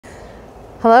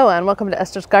Hello and welcome to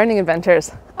Esther's Gardening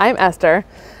Adventures. I'm Esther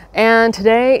and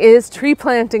today is tree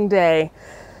planting day.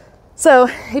 So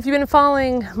if you've been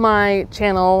following my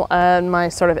channel and my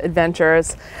sort of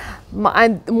adventures,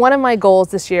 one of my goals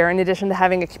this year, in addition to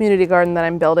having a community garden that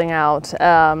I'm building out,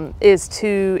 is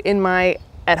to,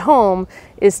 at home,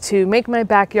 is to make my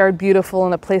backyard beautiful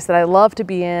in a place that I love to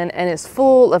be in and is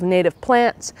full of native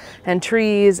plants and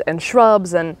trees and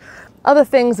shrubs and other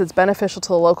things that's beneficial to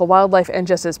the local wildlife and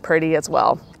just as pretty as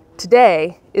well.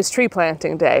 Today is tree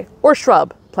planting day, or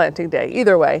shrub planting day,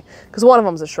 either way, because one of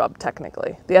them is a shrub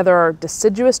technically. The other are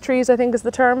deciduous trees, I think is the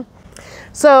term.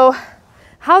 So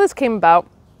how this came about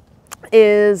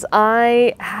is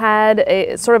I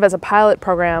had sort of as a pilot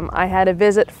program, I had a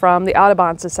visit from the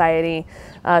Audubon Society.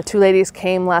 Two ladies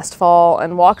came last fall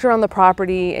and walked around the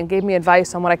property and gave me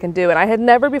advice on what I can do. And I had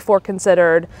never before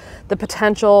considered the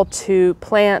potential to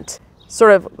plant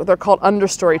sort of, they're called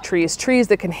understory trees, trees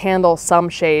that can handle some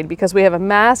shade, because we have a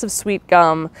massive sweet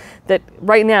gum that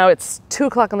right now it's 2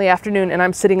 o'clock in the afternoon and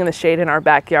I'm sitting in the shade in our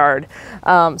backyard.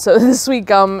 So the sweet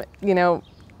gum,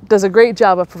 does a great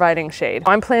job of providing shade.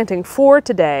 I'm planting 4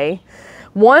 today,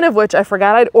 one of which I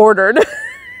forgot I'd ordered,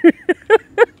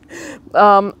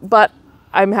 but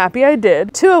I'm happy I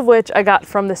did. 2 of which I got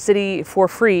from the city for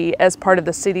free as part of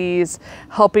the city's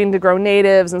helping to grow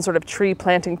natives and sort of tree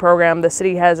planting program. The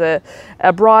city has a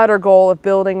broader goal of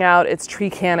building out its tree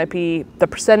canopy, the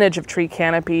percentage of tree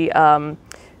canopy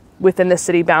within the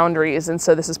city boundaries, and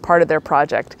so this is part of their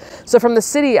project. So from the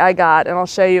city I got, and I'll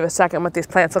show you in a second what these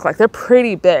plants look like, they're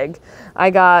pretty big. I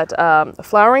got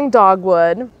flowering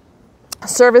dogwood,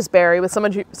 service berry, with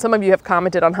some of you have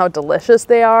commented on how delicious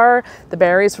they are, the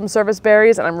berries from service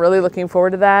berries, and I'm really looking forward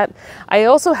to that. I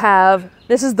also have,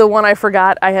 this is the one I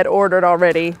forgot I had ordered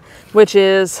already, which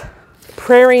is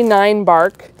prairie 9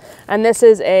 bark, and this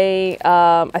is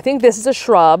I think this is a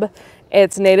shrub.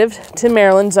 It's native to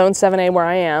Maryland, Zone 7A where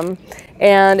I am,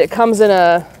 and it comes in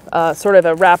a sort of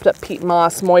a wrapped up peat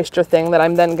moss moisture thing that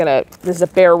I'm then gonna, this is a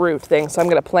bare root thing, so I'm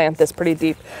gonna plant this pretty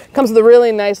deep. It comes with a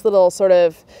really nice little sort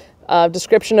of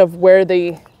description of where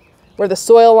the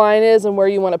soil line is and where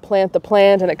you want to plant the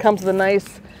plant, and it comes with a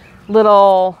nice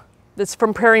little, this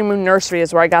from Prairie Moon Nursery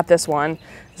is where I got this one.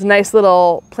 It's a nice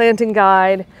little planting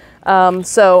guide.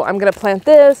 So I'm going to plant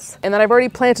this, and then I've already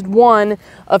planted 1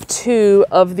 of 2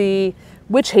 of the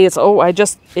witch hazel. Oh, it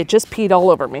just peed all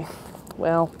over me.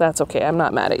 Well, that's okay. I'm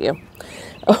not mad at you.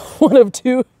 1 of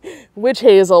 2 witch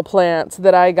hazel plants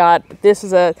that I got. This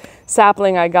is a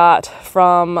sapling I got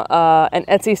from an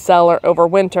Etsy seller over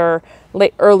winter,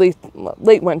 late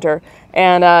winter,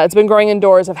 and it's been growing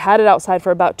indoors. I've had it outside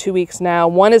for about 2 weeks now.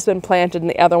 1 has been planted and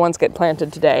the other one's get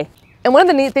planted today. And one of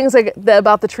the neat things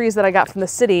about the trees that I got from the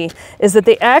city is that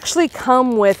they actually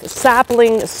come with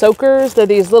sapling soakers. They're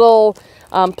these little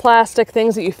plastic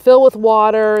things that you fill with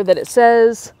water that it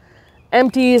says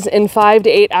empties in 5 to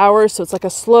 8 hours, so it's like a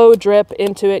slow drip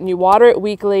into it, and you water it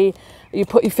weekly. You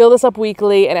fill this up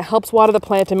weekly, and it helps water the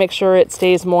plant to make sure it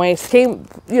stays moist. Came,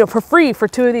 for free for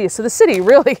 2 of these. So the city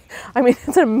really, I mean,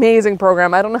 it's an amazing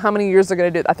program. I don't know how many years they're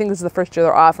going to do it. I think this is the first year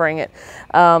they're offering it,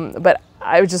 but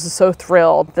I was just so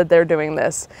thrilled that they're doing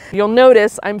this. You'll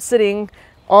notice I'm sitting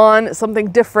on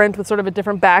something different with sort of a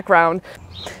different background.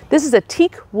 This is a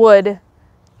teak wood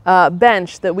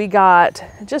bench that we got,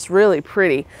 just really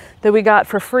pretty, that we got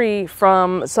for free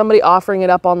from somebody offering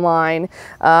it up online.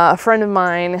 A friend of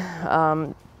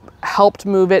mine helped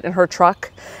move it in her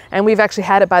truck, and we've actually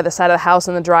had it by the side of the house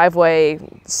in the driveway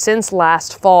since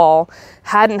last fall.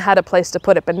 Hadn't had a place to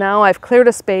put it, but now I've cleared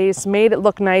a space, made it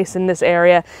look nice in this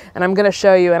area, and I'm going to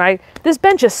show you. And this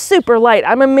bench is super light.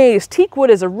 I'm amazed. Teak wood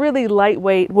is a really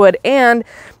lightweight wood, and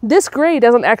this gray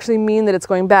doesn't actually mean that it's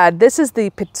going bad. This is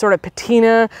the sort of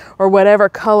patina or whatever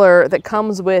color that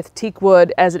comes with teak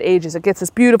wood as it ages. It gets this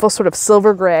beautiful sort of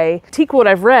silver gray. Teak wood,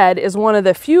 I've read, is one of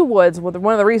the few woods, one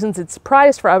of the reasons it's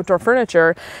prized for outdoor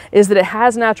furniture is that it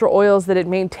has natural oils that it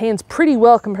maintains pretty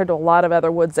well compared to a lot of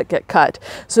other woods that get cut.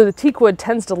 So the teak wood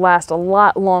tends to last a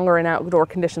lot longer in outdoor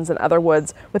conditions than other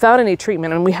woods without any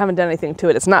treatment, and we haven't done anything to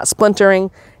it. It's not splintering.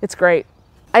 It's great.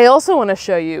 I also want to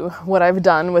show you what I've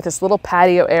done with this little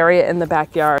patio area in the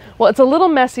backyard. Well, it's a little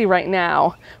messy right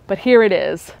now, but here it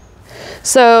is.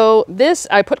 So this,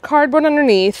 I put cardboard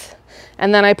underneath,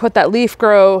 and then I put that leaf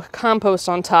grow compost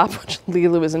on top, which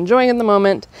Lilu is enjoying at the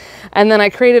moment. And then I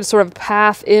created sort of a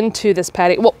path into this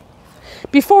patio. Well,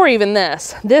 before even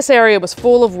this area was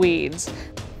full of weeds.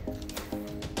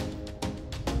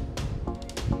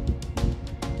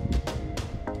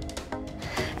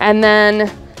 And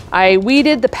then I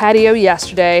weeded the patio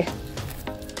yesterday.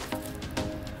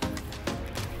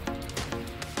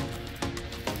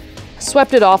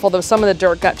 swept it off, although some of the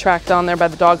dirt got tracked on there by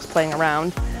the dogs playing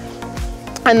around.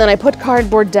 And then I put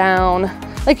cardboard down,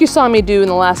 like you saw me do in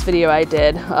the last video I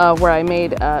did, where I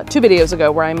made, 2 videos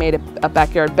ago, where I made a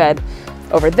backyard bed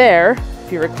over there,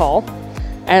 if you recall.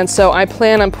 And so I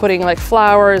plan on putting like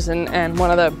flowers and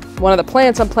one of the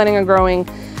plants I'm planning on growing,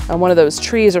 one of those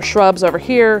trees or shrubs over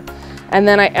here. And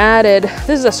then I added,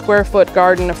 this is a square foot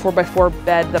garden, a 4x4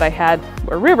 bed that I had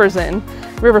where River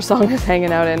Song is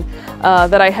hanging out in,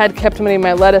 that I had kept many of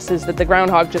my lettuces that the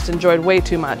groundhog just enjoyed way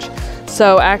too much.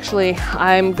 So actually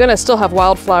I'm gonna still have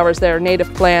wildflowers there,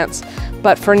 native plants,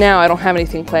 but for now I don't have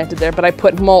anything planted there, but I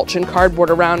put mulch and cardboard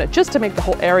around it just to make the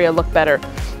whole area look better.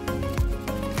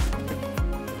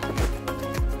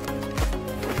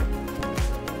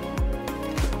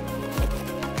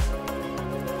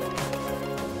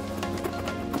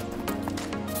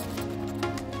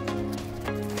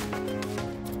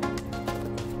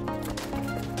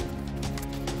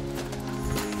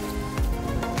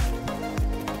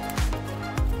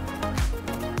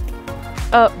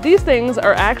 These things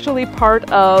are actually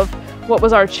part of what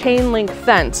was our chain link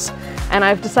fence, and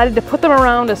I've decided to put them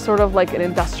around as sort of like an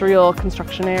industrial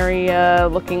construction area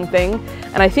looking thing.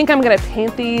 And I think I'm gonna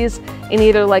paint these in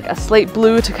either like a slate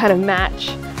blue to kind of match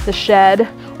the shed,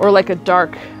 or like a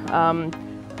dark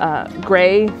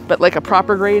gray, but like a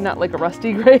proper gray, not like a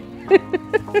rusty gray.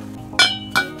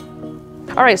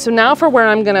 All right, so now for where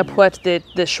I'm gonna put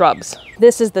the shrubs.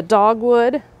 This is the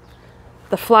dogwood,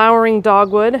 the flowering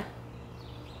dogwood.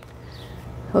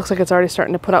 Looks like it's already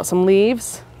starting to put out some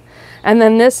leaves. And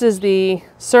then this is the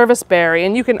serviceberry,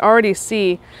 and you can already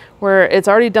see where it's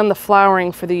already done the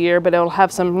flowering for the year, but it'll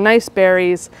have some nice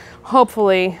berries,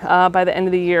 hopefully by the end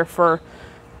of the year for,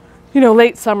 you know,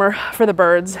 late summer for the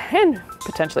birds, and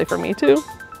potentially for me too.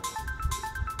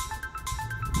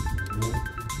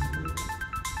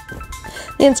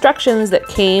 The instructions that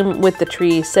came with the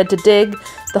tree said to dig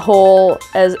the hole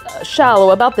as shallow,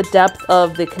 about the depth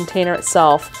of the container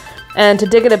itself, and to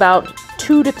dig it about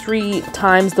 2 to 3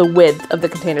 times the width of the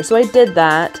container. So I did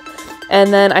that,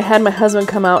 and then I had my husband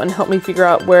come out and help me figure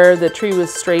out where the tree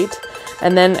was straight,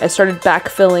 and then I started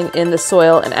backfilling in the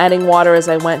soil and adding water as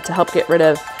I went to help get rid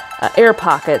of air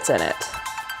pockets in it.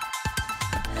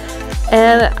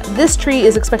 And this tree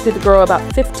is expected to grow about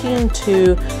 15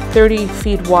 to 30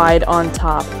 feet wide on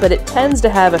top, but it tends to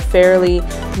have a fairly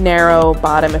narrow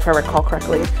bottom, if I recall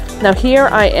correctly. Now here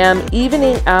I am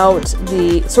evening out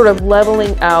sort of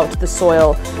leveling out the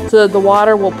soil so that the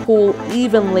water will pool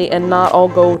evenly and not all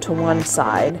go to one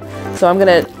side. So I'm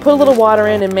gonna put a little water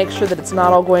in and make sure that it's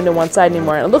not all going to one side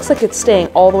anymore. And it looks like it's staying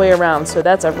all the way around, so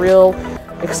that's a real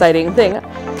exciting thing.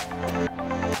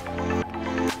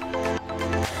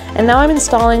 And now I'm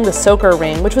installing the soaker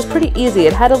ring, which was pretty easy.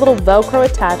 It had a little Velcro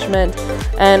attachment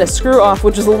and a screw off,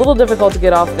 which is a little difficult to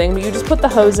get off thing, but you just put the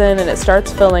hose in and it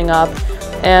starts filling up.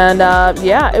 And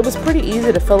yeah, it was pretty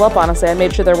easy to fill up, honestly. I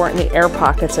made sure there weren't any air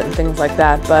pockets and things like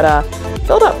that, but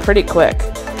filled up pretty quick.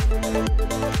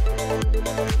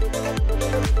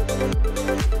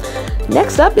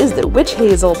 Next up is the witch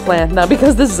hazel plant. Now,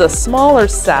 because this is a smaller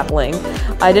sapling,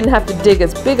 I didn't have to dig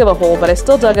as big of a hole, but I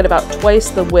still dug it about twice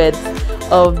the width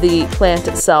of the plant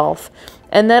itself.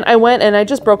 And then I went and I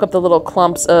just broke up the little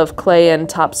clumps of clay and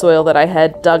topsoil that I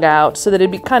had dug out so that it'd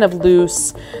be kind of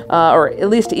loose, or at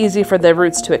least easy for the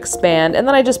roots to expand. And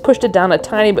then I just pushed it down a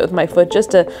tiny bit with my foot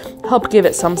just to help give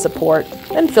it some support,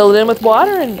 and filled it in with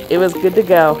water, and it was good to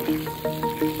go.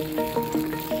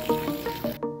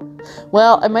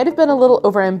 Well, I might have been a little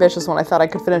overambitious when I thought I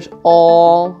could finish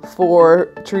all 4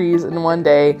 trees in one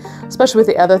day, especially with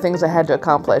the other things I had to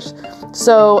accomplish.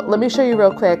 So let me show you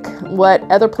real quick what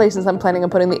other places I'm planning on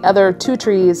putting the other 2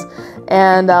 trees,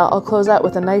 and I'll close out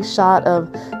with a nice shot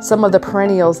of some of the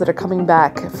perennials that are coming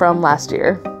back from last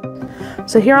year.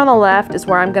 So here on the left is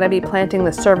where I'm going to be planting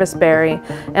the serviceberry,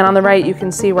 and on the right you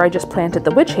can see where I just planted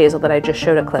the witch hazel that I just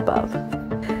showed a clip of.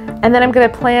 And then I'm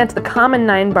going to plant the common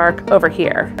 9-bark over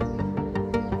here.